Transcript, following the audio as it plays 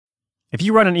If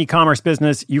you run an e-commerce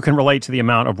business, you can relate to the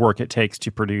amount of work it takes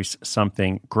to produce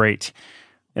something great.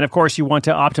 And of course, you want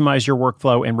to optimize your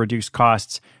workflow and reduce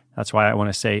costs. That's why I want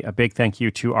to say a big thank you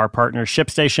to our partner,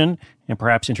 ShipStation, and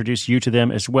perhaps introduce you to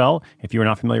them as well. If you're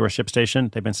not familiar with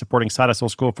ShipStation, they've been supporting Side Hustle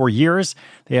School for years.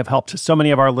 They have helped so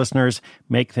many of our listeners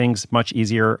make things much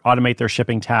easier, automate their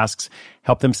shipping tasks,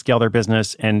 help them scale their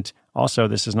business, and also,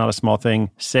 this is not a small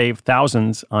thing, save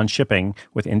thousands on shipping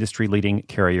with industry-leading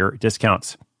carrier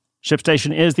discounts.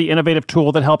 ShipStation is the innovative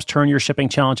tool that helps turn your shipping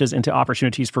challenges into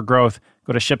opportunities for growth.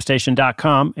 Go to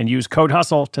ShipStation.com and use code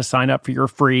HUSTLE to sign up for your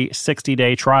free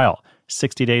 60-day trial.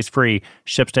 60 days free.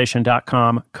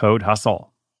 ShipStation.com, code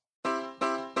HUSTLE.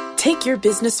 Take your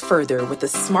business further with the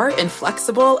smart and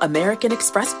flexible American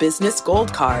Express Business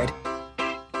Gold Card.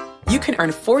 You can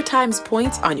earn 4 times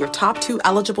points on your top 2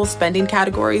 eligible spending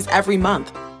categories every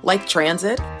month, like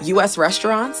transit, U.S.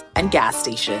 restaurants, and gas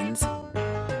stations.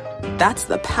 That's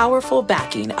the powerful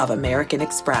backing of American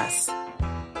Express.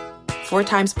 4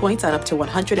 times points on up to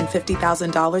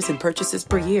 $150,000 in purchases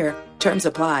per year. Terms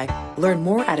apply. Learn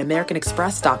more at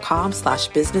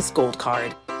americanexpress.com/business gold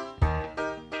card.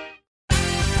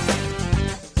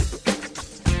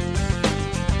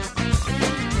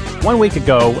 One week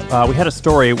ago, we had a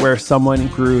story where someone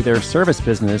grew their service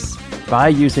business by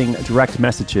using direct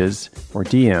messages or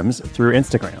DMs through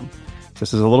Instagram.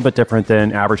 This is a little bit different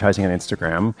than advertising on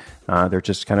Instagram. They're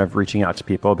just kind of reaching out to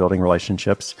people, building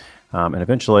relationships, and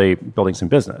eventually building some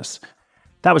business.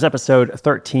 That was episode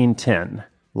 1310,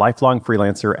 Lifelong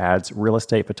Freelancer Adds Real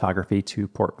Estate Photography to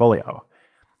Portfolio.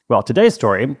 Well, today's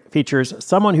story features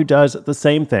someone who does the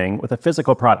same thing with a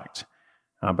physical product.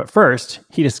 But first,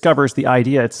 he discovers the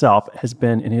idea itself has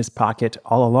been in his pocket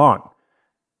all along.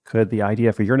 Could the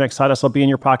idea for your next side hustle be in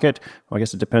your pocket? Well, I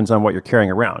guess it depends on what you're carrying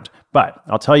around. But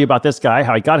I'll tell you about this guy,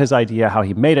 how he got his idea, how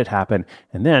he made it happen,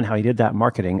 and then how he did that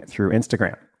marketing through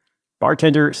Instagram.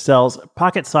 Bartender sells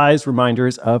pocket-sized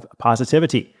reminders of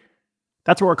positivity.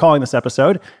 That's what we're calling this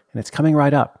episode, and it's coming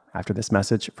right up after this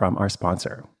message from our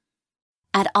sponsor.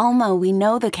 At Alma, we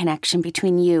know the connection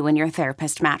between you and your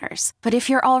therapist matters. But if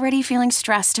you're already feeling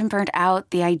stressed and burnt out,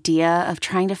 the idea of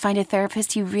trying to find a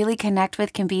therapist you really connect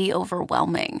with can be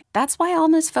overwhelming. That's why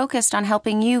Alma's focused on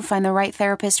helping you find the right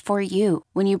therapist for you.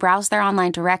 When you browse their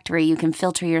online directory, you can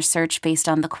filter your search based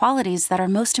on the qualities that are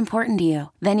most important to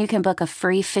you. Then you can book a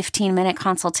free 15-minute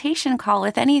consultation call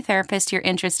with any therapist you're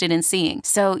interested in seeing,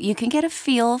 so you can get a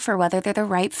feel for whether they're the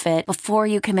right fit before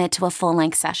you commit to a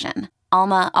full-length session.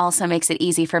 Alma also makes it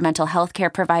easy for mental health care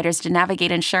providers to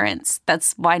navigate insurance.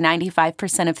 That's why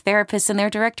 95% of therapists in their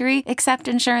directory accept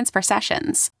insurance for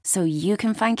sessions, so you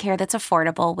can find care that's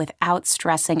affordable without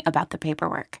stressing about the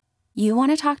paperwork. You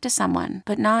want to talk to someone,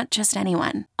 but not just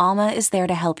anyone. Alma is there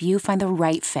to help you find the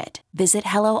right fit. Visit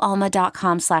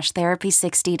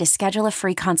helloalma.com/therapy60 to schedule a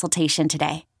free consultation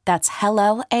today. That's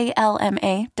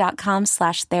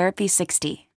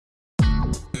helloalma.com/therapy60.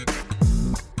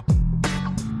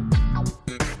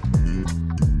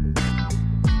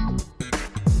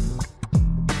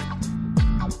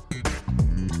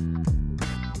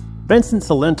 Vincent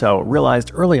Cilento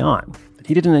realized early on that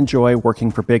he didn't enjoy working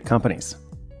for big companies.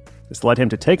 This led him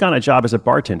to take on a job as a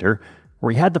bartender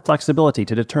where he had the flexibility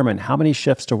to determine how many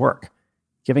shifts to work,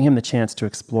 giving him the chance to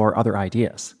explore other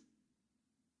ideas.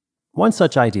 One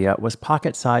such idea was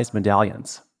pocket-sized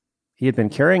medallions. He had been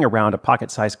carrying around a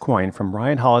pocket-sized coin from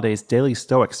Ryan Holiday's Daily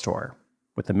Stoic store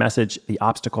with the message, "The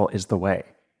obstacle is the way."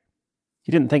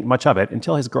 He didn't think much of it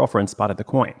until his girlfriend spotted the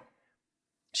coin.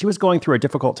 She was going through a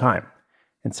difficult time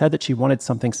and said that she wanted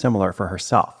something similar for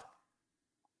herself.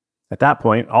 At that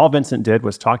point, all Vincent did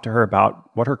was talk to her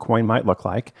about what her coin might look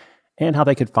like and how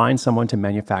they could find someone to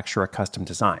manufacture a custom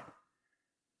design.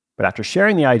 But after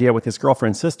sharing the idea with his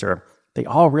girlfriend's sister, they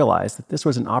all realized that this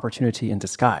was an opportunity in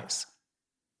disguise.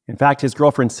 In fact, his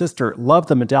girlfriend's sister loved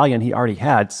the medallion he already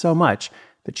had so much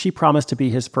that she promised to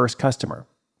be his first customer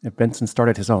if Vincent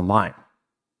started his own line.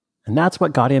 And that's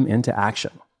what got him into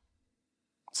action.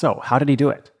 So, how did he do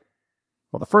it?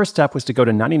 Well, the first step was to go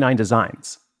to 99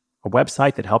 Designs, a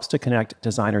website that helps to connect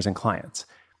designers and clients,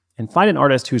 and find an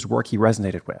artist whose work he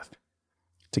resonated with.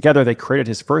 Together, they created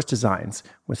his first designs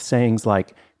with sayings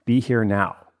like, "Be here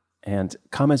now," and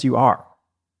 "Come as you are."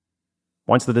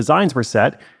 Once the designs were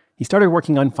set, he started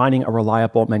working on finding a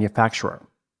reliable manufacturer.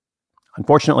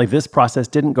 Unfortunately, this process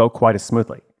didn't go quite as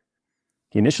smoothly.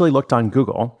 He initially looked on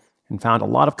Google and found a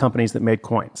lot of companies that made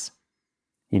coins.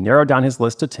 He narrowed down his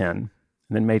list to 10,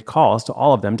 and then made calls to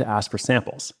all of them to ask for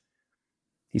samples.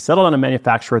 He settled on a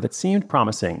manufacturer that seemed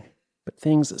promising, but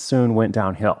things soon went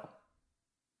downhill.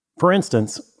 For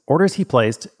instance, orders he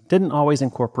placed didn't always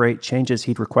incorporate changes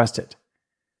he'd requested.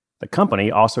 The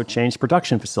company also changed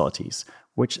production facilities,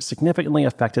 which significantly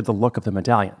affected the look of the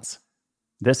medallions.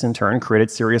 This in turn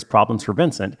created serious problems for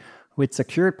Vincent, who had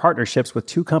secured partnerships with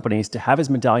 2 companies to have his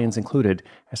medallions included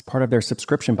as part of their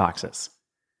subscription boxes.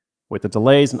 With the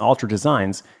delays and altered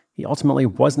designs, he ultimately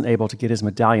wasn't able to get his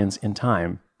medallions in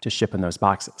time to ship in those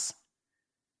boxes.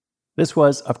 This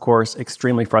was, of course,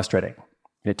 extremely frustrating,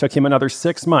 and it took him another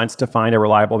 6 months to find a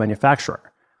reliable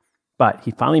manufacturer. But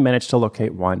he finally managed to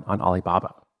locate one on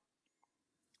Alibaba.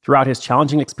 Throughout his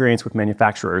challenging experience with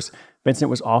manufacturers,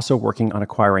 Vincent was also working on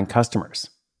acquiring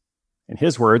customers. In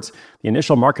his words, the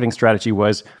initial marketing strategy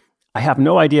was, "I have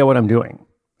no idea what I'm doing,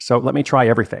 so let me try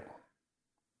everything."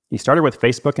 He started with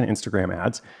Facebook and Instagram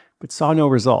ads, but saw no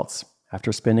results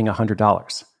after spending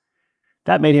 $100.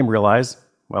 That made him realize,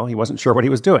 well, he wasn't sure what he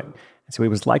was doing, and so he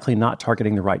was likely not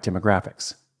targeting the right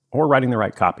demographics or writing the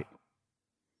right copy.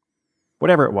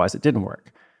 Whatever it was, it didn't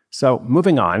work. So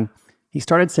moving on, he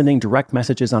started sending direct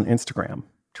messages on Instagram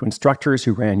to instructors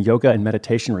who ran yoga and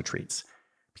meditation retreats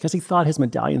because he thought his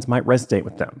medallions might resonate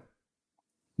with them.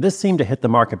 This seemed to hit the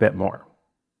mark a bit more.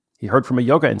 He heard from a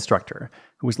yoga instructor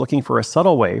who was looking for a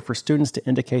subtle way for students to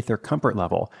indicate their comfort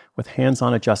level with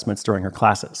hands-on adjustments during her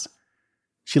classes.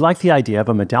 She liked the idea of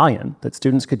a medallion that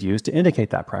students could use to indicate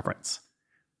that preference.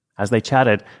 As they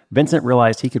chatted, Vincent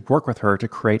realized he could work with her to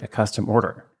create a custom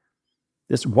order.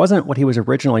 This wasn't what he was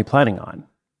originally planning on,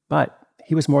 but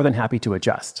he was more than happy to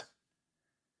adjust.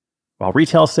 While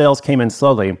retail sales came in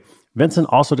slowly, Vincent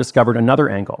also discovered another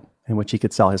angle in which he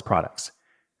could sell his products.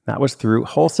 That was through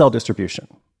wholesale distribution.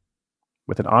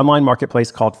 With an online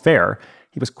marketplace called Faire,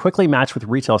 he was quickly matched with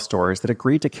retail stores that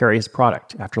agreed to carry his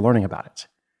product after learning about it.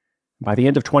 By the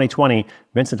end of 2020,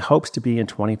 Vincent hopes to be in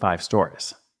 25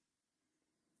 stores.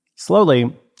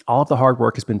 Slowly, all of the hard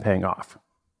work has been paying off.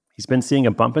 He's been seeing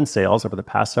a bump in sales over the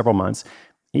past several months,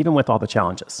 even with all the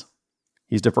challenges.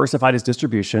 He's diversified his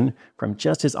distribution from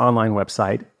just his online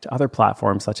website to other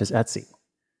platforms such as Etsy.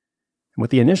 And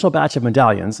with the initial batch of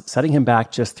medallions setting him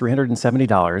back just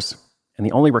 $370, and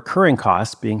the only recurring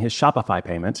cost being his Shopify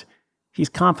payment, he's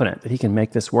confident that he can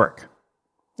make this work.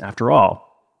 After all,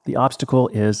 the obstacle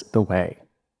is the way.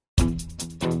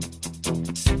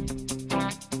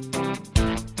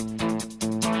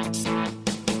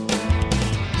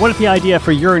 What if the idea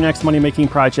for your next money-making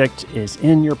project is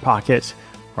in your pocket?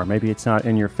 Or maybe it's not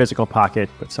in your physical pocket,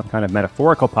 but some kind of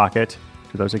metaphorical pocket.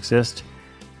 Do those exist?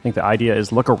 I think the idea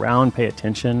is look around, pay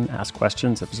attention, ask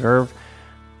questions, observe.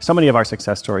 So many of our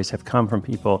success stories have come from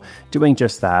people doing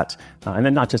just that, and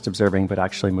then not just observing, but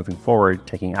actually moving forward,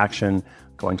 taking action,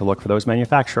 going to look for those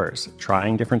manufacturers,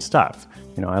 trying different stuff.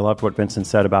 I loved what Vincent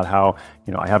said about how,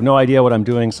 I have no idea what I'm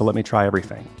doing, so let me try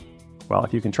everything. Well,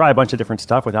 if you can try a bunch of different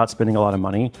stuff without spending a lot of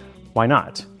money, why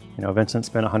not? Vincent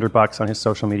spent $100 on his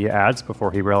social media ads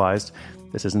before he realized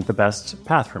this isn't the best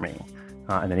path for me.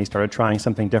 And then he started trying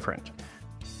something different.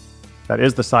 That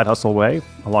is the side hustle way,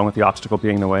 along with the obstacle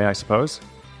being the way, I suppose.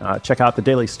 Check out The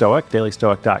Daily Stoic,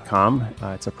 dailystoic.com.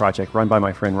 It's a project run by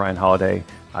my friend Ryan Holiday.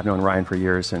 I've known Ryan for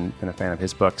years and been a fan of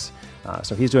his books.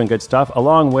 So he's doing good stuff,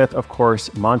 along with, of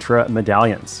course, Mantra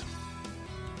Medallions.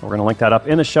 We're going to link that up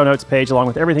in the show notes page, along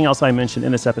with everything else I mentioned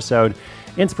in this episode.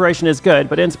 Inspiration is good,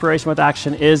 but inspiration with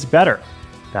action is better.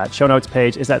 That show notes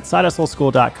page is at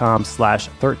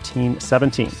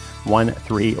sidehustleschool.com/1317,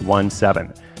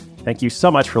 1317. Thank you so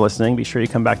much for listening. Be sure you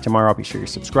come back tomorrow. Be sure you're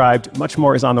subscribed. Much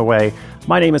more is on the way.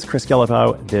 My name is Chris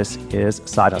Guillebeau. This is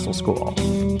Side Hustle School.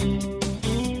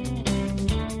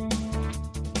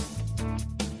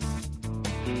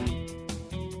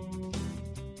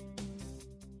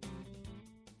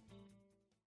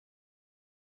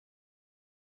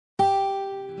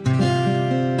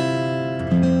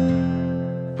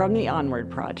 From the Onward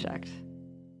Project.